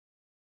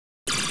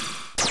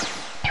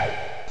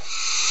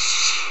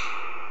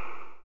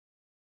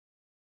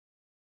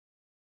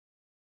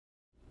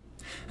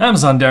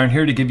Amazon Darren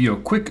here to give you a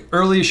quick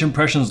early-ish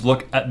impressions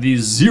look at the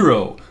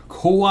XIRO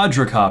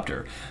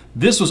quadricopter.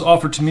 This was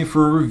offered to me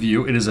for a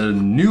review. It is a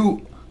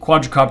new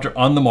quadricopter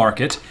on the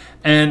market,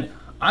 and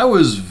I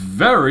was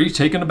very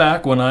taken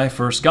aback when I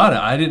first got it.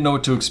 I didn't know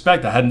what to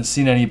expect. I hadn't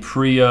seen any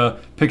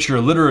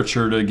pre-picture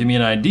literature to give me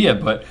an idea,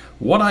 but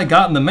what I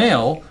got in the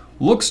mail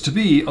looks to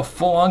be a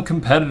full-on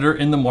competitor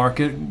in the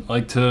market,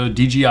 like to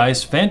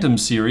DJI's Phantom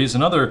series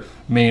and other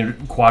main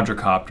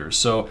quadricopters.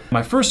 So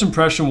my first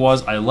impression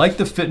was I like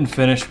the fit and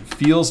finish,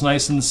 feels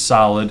nice and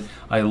solid.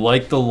 I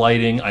like the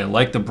lighting, I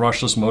like the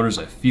brushless motors,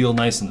 I feel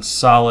nice and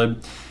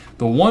solid.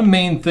 The one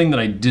main thing that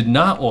I did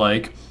not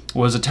like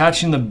was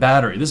attaching the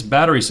battery. This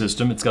battery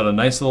system, it's got a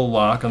nice little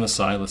lock on the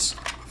side. Let's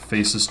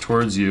face this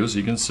towards you so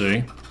you can see.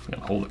 I'm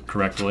gonna hold it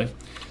correctly.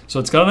 So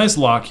it's got a nice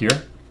lock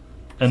here,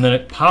 and then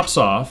it pops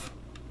off,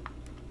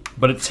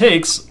 but it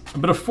takes a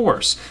bit of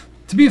force.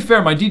 To be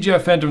fair, my DJI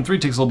Phantom 3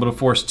 takes a little bit of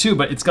force too,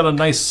 but it's got a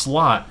nice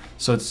slot,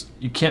 so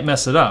you can't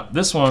mess it up.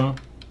 This one,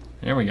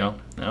 there we go,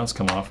 now it's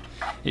come off.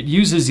 It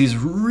uses these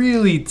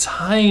really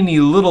tiny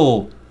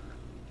little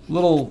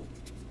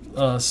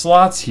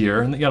slots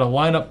here, and they gotta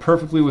line up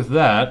perfectly with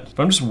that,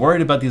 but I'm just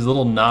worried about these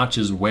little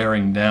notches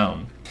wearing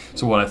down.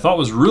 So what I thought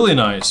was really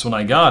nice when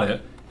I got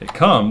it, it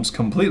comes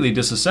completely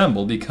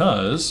disassembled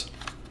because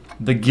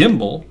the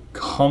gimbal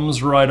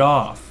comes right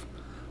off.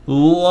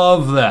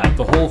 Love that.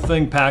 The whole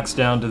thing packs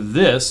down to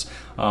this.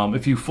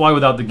 If you fly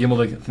without the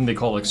gimbal, I think they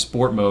call it like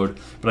sport mode.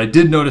 But I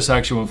did notice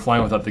actually when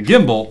flying without the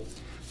gimbal,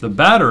 the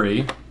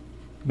battery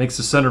makes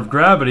the center of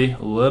gravity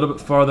a little bit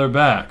farther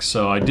back.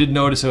 So I did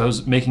notice I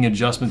was making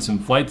adjustments in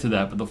flight to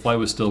that, but the flight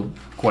was still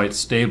quite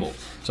stable.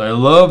 So I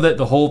love that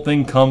the whole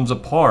thing comes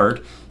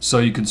apart so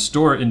you can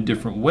store it in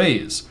different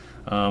ways.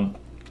 I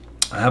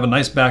have a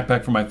nice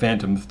backpack for my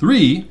Phantom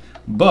 3,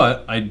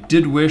 but I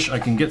did wish I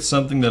can get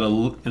something that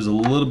is a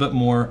little bit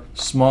more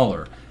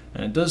smaller.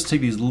 And it does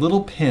take these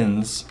little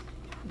pins.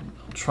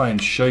 I'll try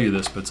and show you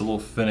this, but it's a little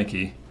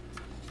finicky.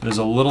 There's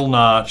a little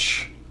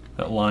notch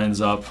that lines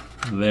up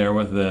there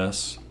with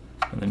this,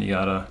 and then you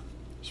gotta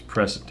just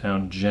press it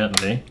down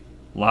gently.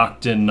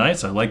 Locked in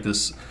nice. I like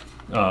this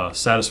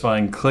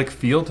satisfying click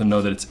feel to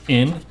know that it's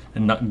in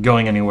and not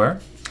going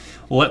anywhere.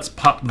 Let's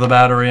pop the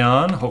battery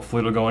on. Hopefully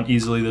it'll go on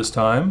easily this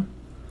time.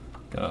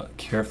 Gotta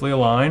carefully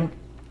align.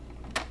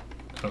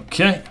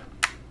 Okay,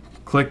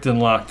 clicked and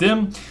locked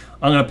in.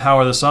 I'm gonna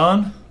power this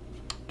on,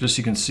 just so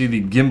you can see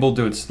the gimbal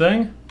do its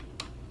thing.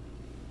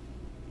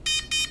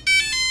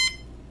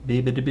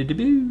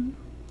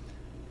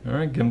 All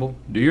right, gimbal,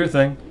 do your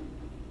thing.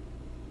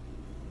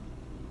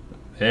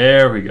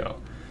 There we go.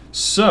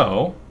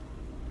 So,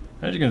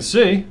 as you can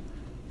see,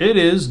 it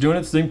is doing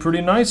its thing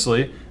pretty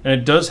nicely, and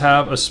it does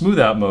have a smooth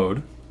out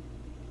mode.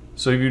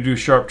 So if you do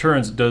sharp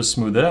turns, it does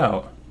smooth it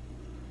out.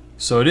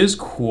 So it is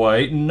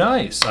quite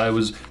nice. I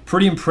was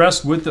pretty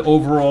impressed with the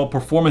overall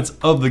performance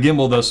of the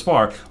gimbal thus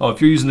far. Oh,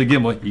 if you're using the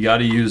gimbal, you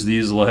gotta use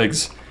these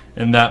legs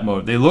in that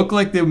mode. They look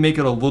like they would make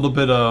it a little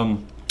bit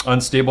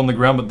unstable on the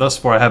ground, but thus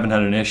far I haven't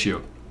had an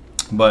issue.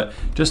 But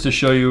just to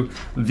show you,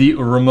 the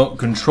remote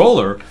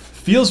controller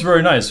feels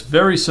very nice.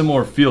 Very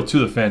similar feel to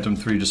the Phantom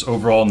 3, just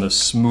overall in the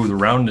smooth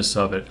roundness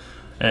of it.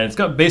 And it's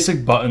got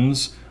basic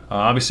buttons,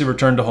 obviously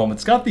return to home.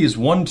 It's got these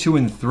 1, 2,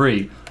 and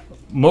 3.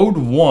 Mode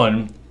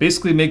 1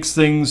 basically makes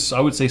things,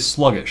 I would say,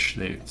 sluggish.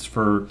 It's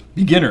for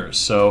beginners,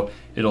 so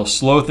it'll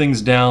slow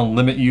things down,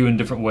 limit you in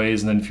different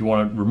ways, and then if you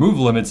want to remove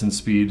limits and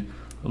speed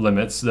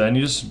limits, then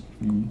you just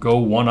go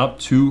 1 up,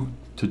 2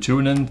 to 2,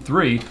 and then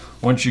 3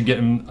 once you get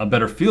a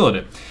better feel at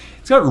it.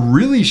 It's got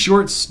really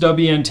short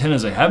stubby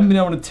antennas. I haven't been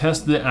able to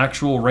test the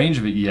actual range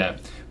of it yet,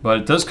 but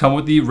it does come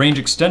with the range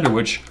extender,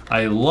 which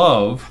I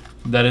love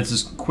that it's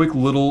this quick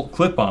little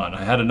clip-on.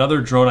 I had another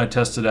drone I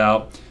tested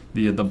out,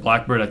 the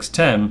Blackbird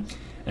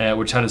X10,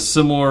 which had a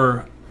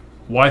similar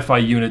Wi-Fi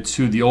unit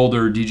to the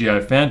older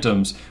DJI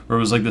Phantoms, where it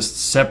was like this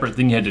separate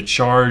thing you had to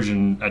charge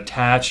and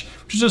attach,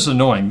 which is just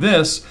annoying.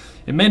 This,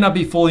 it may not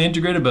be fully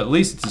integrated, but at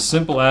least it's as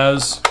simple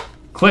as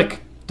click,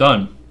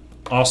 done,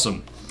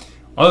 awesome.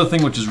 Other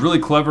thing which is really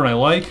clever and I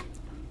like,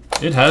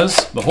 it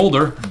has the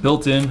holder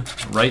built in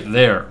right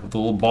there with the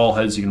little ball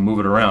heads, you can move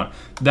it around.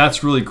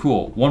 That's really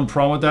cool. One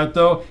problem with that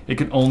though, it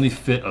can only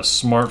fit a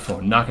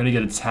smartphone, not gonna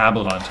get a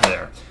tablet onto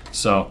there.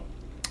 So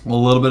a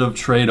little bit of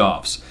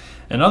trade-offs.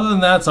 And other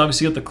than that, it's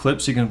obviously got the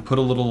clips, so you can put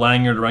a little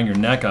lanyard around your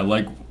neck. I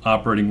like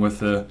operating with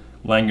the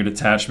lanyard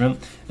attachment.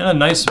 And a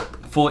nice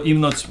full,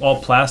 even though it's all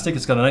plastic,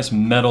 it's got a nice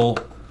metal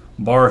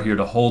bar here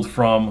to hold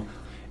from.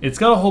 It's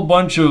got a whole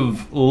bunch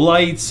of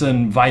lights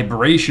and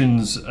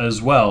vibrations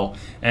as well.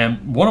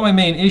 And one of my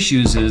main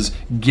issues is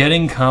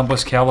getting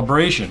compass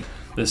calibration.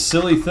 This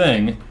silly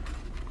thing,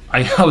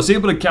 I was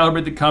able to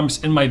calibrate the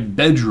compass in my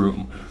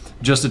bedroom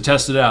just to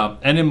test it out,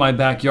 and in my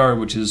backyard,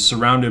 which is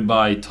surrounded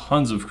by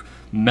tons of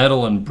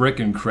metal and brick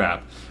and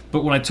crap.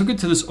 But when I took it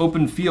to this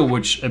open field,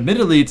 which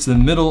admittedly it's the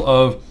middle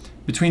of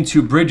between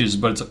two bridges,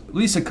 but it's at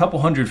least a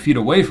couple hundred feet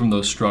away from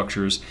those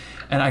structures,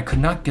 and I could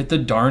not get the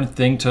darn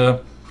thing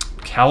to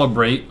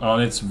calibrate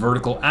on its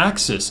vertical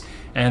axis.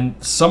 And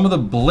some of the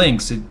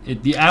blinks,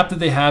 the app that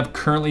they have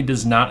currently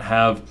does not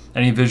have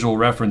any visual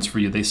reference for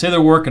you. They say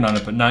they're working on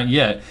it, but not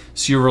yet.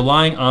 So you're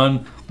relying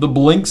on the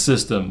blink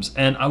systems.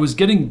 And I was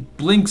getting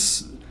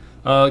blinks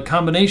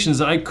combinations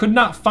that I could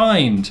not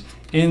find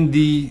in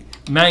the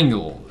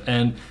manual.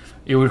 And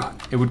it would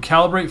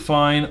calibrate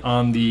fine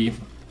on the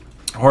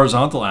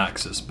horizontal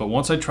axis, but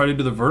once I tried to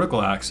do the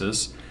vertical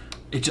axis,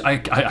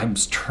 I'm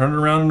turning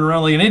around and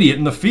around like an idiot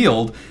in the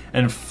field,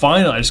 and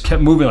finally I just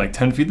kept moving like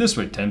 10 feet this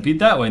way, 10 feet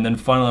that way, and then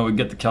finally I would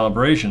get the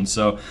calibration.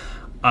 So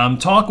I'm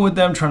talking with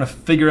them, trying to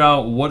figure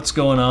out what's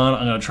going on.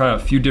 I'm going to try a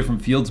few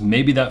different fields.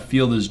 Maybe that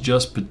field is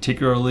just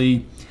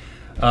particularly,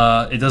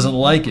 it doesn't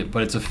like it,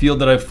 but it's a field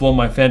that I've flown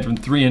my Phantom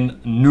 3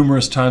 in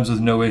numerous times with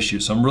no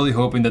issue. So I'm really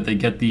hoping that they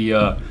get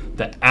the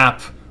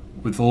app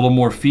with a little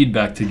more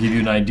feedback to give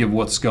you an idea of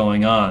what's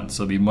going on,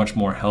 so it'll be much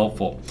more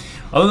helpful.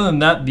 Other than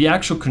that, the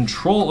actual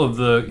control of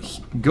the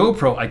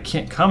GoPro I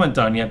can't comment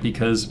on yet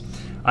because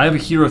I have a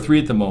Hero 3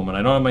 at the moment.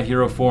 I don't have my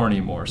Hero 4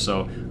 anymore,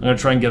 so I'm going to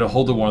try and get a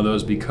hold of one of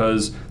those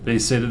because they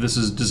say that this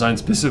is designed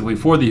specifically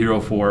for the Hero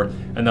 4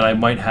 and that I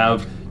might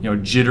have, you know,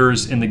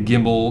 jitters in the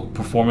gimbal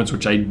performance,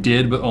 which I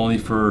did, but only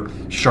for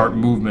sharp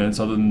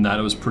movements. Other than that,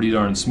 it was pretty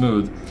darn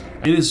smooth.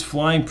 It is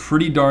flying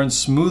pretty darn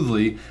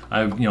smoothly.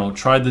 I've, you know,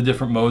 tried the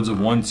different modes of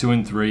 1, 2,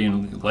 and 3,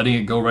 and letting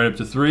it go right up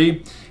to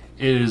 3.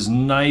 It is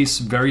nice,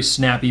 very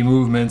snappy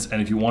movements,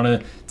 and if you want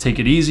to take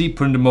it easy,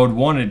 put into mode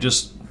 1, it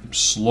just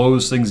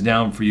slows things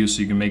down for you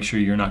so you can make sure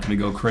you're not going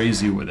to go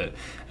crazy with it.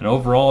 And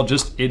overall,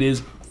 just it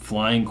is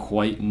flying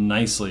quite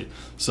nicely.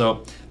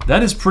 So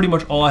that is pretty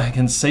much all I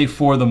can say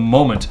for the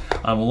moment.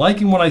 I'm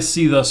liking what I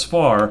see thus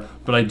far,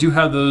 but I do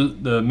have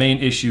the main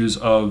issues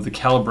of the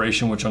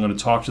calibration, which I'm going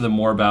to talk to them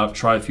more about,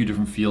 try a few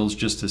different fields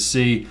just to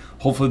see.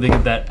 Hopefully they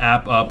get that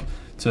app up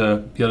to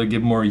be able to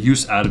get more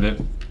use out of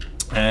it.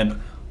 And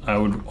I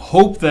would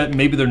hope that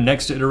maybe their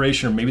next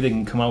iteration, or maybe they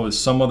can come out with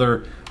some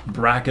other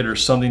bracket or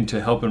something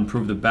to help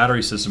improve the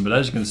battery system. But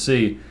as you can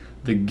see,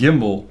 the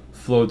gimbal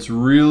floats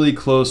really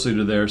closely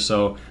to there,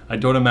 so I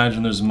don't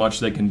imagine there's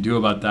much they can do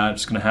about that.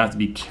 Just going to have to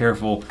be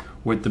careful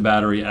with the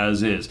battery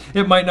as is.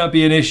 It might not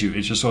be an issue.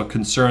 It's just a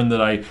concern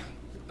that I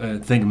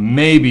think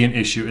may be an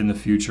issue in the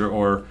future.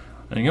 Or,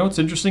 and you know what's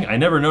interesting? I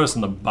never noticed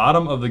on the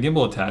bottom of the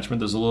gimbal attachment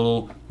there's a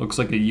little, looks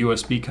like a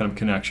USB kind of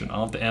connection.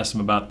 I'll have to ask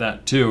them about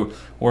that too,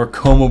 or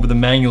comb over the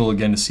manual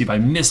again to see if I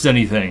missed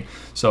anything.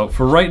 So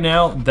for right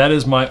now, that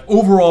is my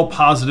overall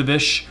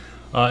positive-ish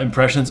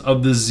impressions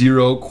of the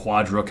XIRO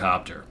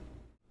quadrocopter.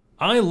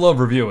 I love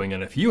reviewing,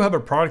 and if you have a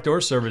product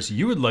or service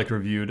you would like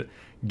reviewed,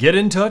 get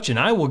in touch and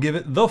I will give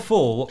it the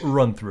full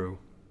run-through.